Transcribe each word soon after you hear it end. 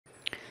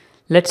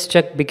Let's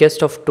check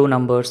biggest of two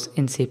numbers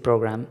in C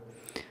program.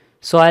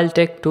 So I'll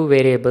take two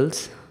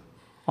variables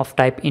of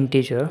type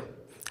integer.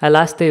 I'll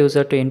ask the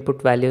user to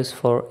input values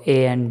for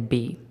a and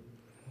b.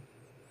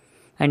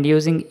 And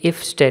using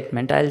if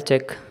statement, I'll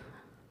check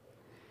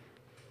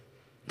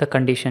the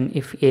condition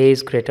if a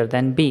is greater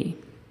than b.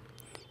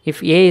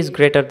 If a is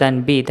greater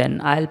than b,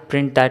 then I'll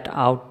print that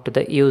out to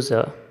the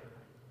user,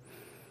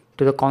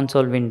 to the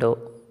console window.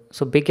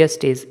 So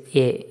biggest is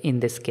a in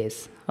this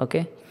case,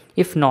 okay?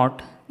 If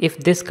not, if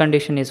this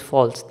condition is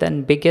false,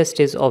 then biggest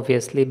is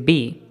obviously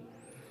b.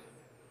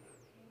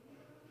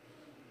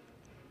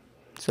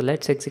 So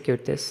let's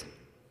execute this.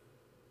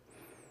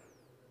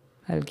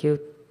 I'll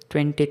give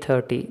 20,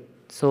 30.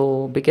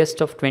 So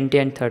biggest of 20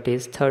 and 30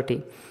 is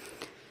 30.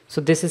 So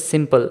this is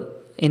simple.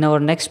 In our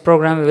next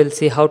program, we will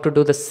see how to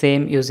do the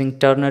same using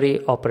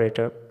ternary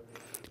operator.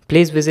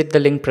 Please visit the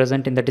link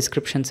present in the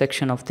description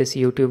section of this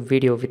YouTube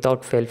video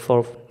without fail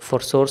for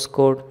source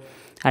code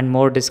and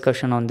more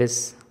discussion on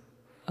this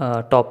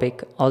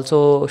topic.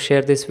 Also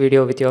share this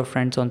video with your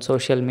friends on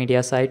social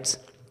media sites.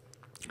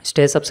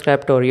 Stay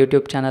subscribed to our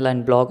YouTube channel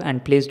and blog,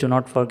 and please do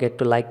not forget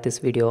to like this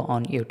video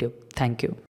on YouTube. Thank you.